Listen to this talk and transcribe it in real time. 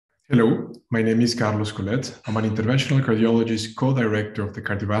Hello, my name is Carlos Collet. I'm an interventional cardiologist, co-director of the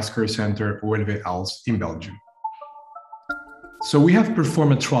Cardiovascular Center OLV-Aalst in Belgium. So we have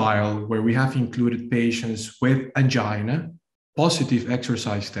performed a trial where we have included patients with angina, positive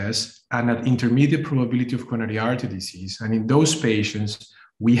exercise tests, and an intermediate probability of coronary artery disease. And in those patients,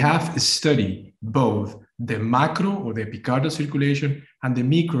 we have studied both the macro or the epicardial circulation and the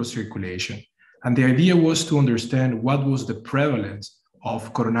micro circulation. And the idea was to understand what was the prevalence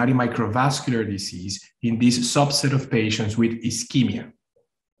of coronary microvascular disease in this subset of patients with ischemia.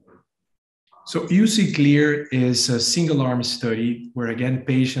 So UC-CLEAR is a single-arm study where, again,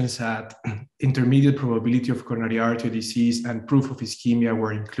 patients had intermediate probability of coronary artery disease and proof of ischemia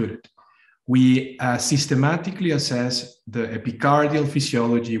were included. We systematically assess the epicardial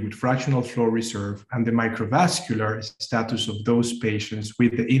physiology with fractional flow reserve and the microvascular status of those patients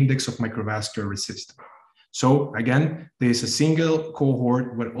with the index of microvascular resistance. So again, there is a single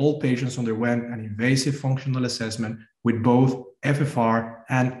cohort where all patients underwent an invasive functional assessment with both FFR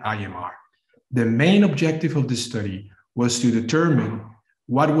and IMR. The main objective of the study was to determine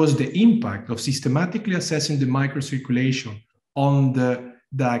what was the impact of systematically assessing the microcirculation on the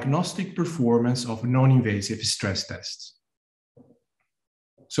diagnostic performance of non-invasive stress tests.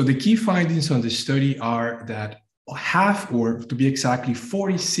 So the key findings on the study are that half, or to be exactly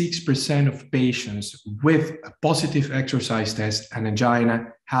 46% of patients with a positive exercise test and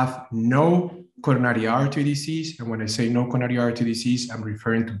angina have no coronary artery disease. And when I say no coronary artery disease, I'm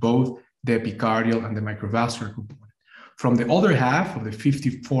referring to both the epicardial and the microvascular component. From the other half of the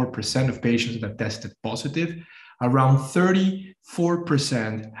 54% of patients that tested positive, around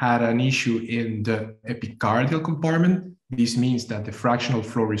 34% had an issue in the epicardial compartment. This means that the fractional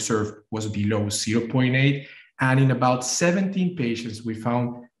flow reserve was below 0.8. And in about 17 patients, we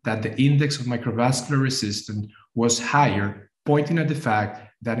found that the index of microvascular resistance was higher, pointing at the fact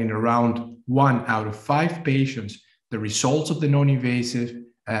that in around 1 out of 5 patients, the results of the non-invasive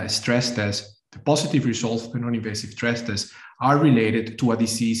stress test, the positive results of the non-invasive stress test, are related to a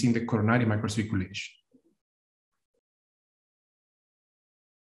disease in the coronary microcirculation.